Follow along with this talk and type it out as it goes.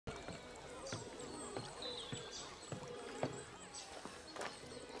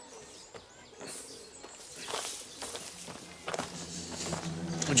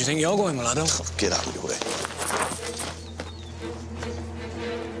you think you're going, Lado? Oh, get out of your way.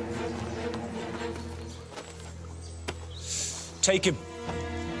 Take him.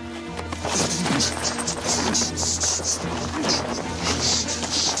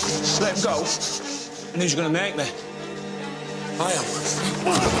 Let him go. And who's going to make me? I am.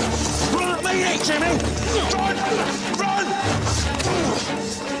 Run at me, Jimmy! Run! Run!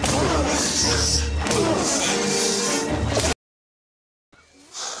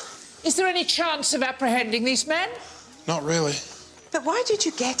 Is there any chance of apprehending these men? Not really. But why did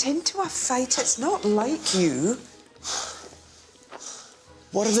you get into a fight? It's not like you.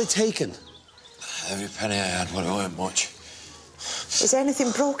 What have they taken? Every penny I had, well, it weren't much. Is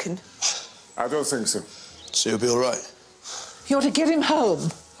anything broken? I don't think so. So you'll be all right? You ought to get him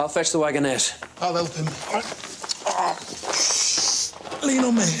home. I'll fetch the wagoners. I'll help him. Lean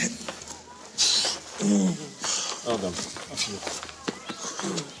on me. Well done. Off you.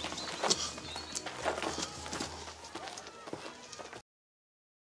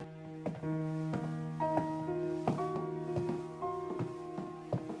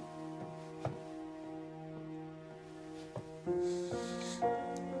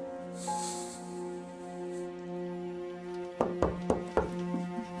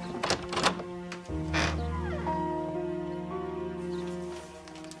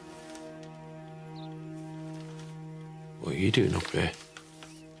 What are you doing up here?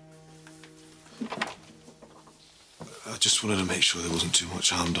 I just wanted to make sure there wasn't too much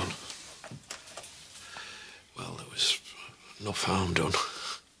harm done. Well, there was enough harm done.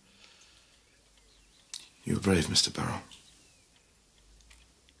 You were brave, Mr. Barrow.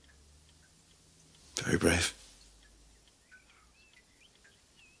 Very brave.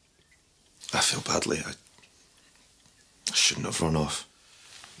 I feel badly. I shouldn't have run off.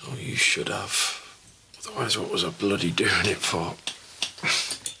 No, you should have. Otherwise, what was I bloody doing it for?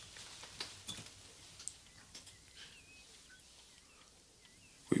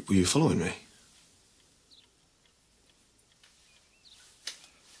 Were you following me?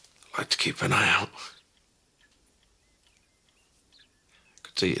 I'd like to keep an eye out. I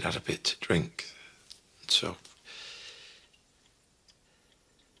could see you'd had a bit to drink, so...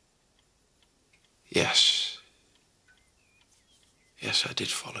 Yes. Yes, I did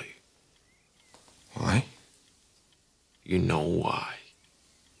follow you. Why? You know why.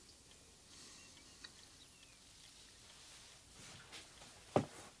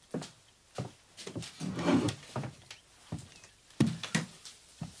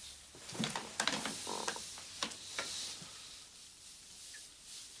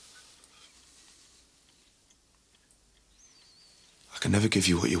 I can never give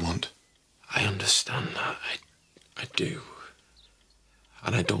you what you want. I understand that. I do.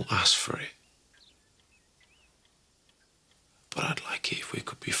 And I don't ask for it. But I'd like it if we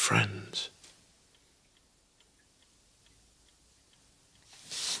could be friends.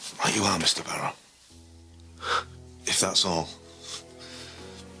 Like you are, Mr. Barrow. If that's all,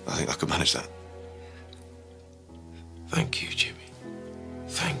 I think I could manage that. Thank you, Jimmy.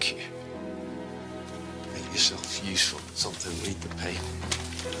 Thank you. Make yourself useful. Something, read the paper.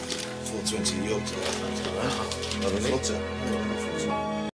 4:20 York to that. Flutter.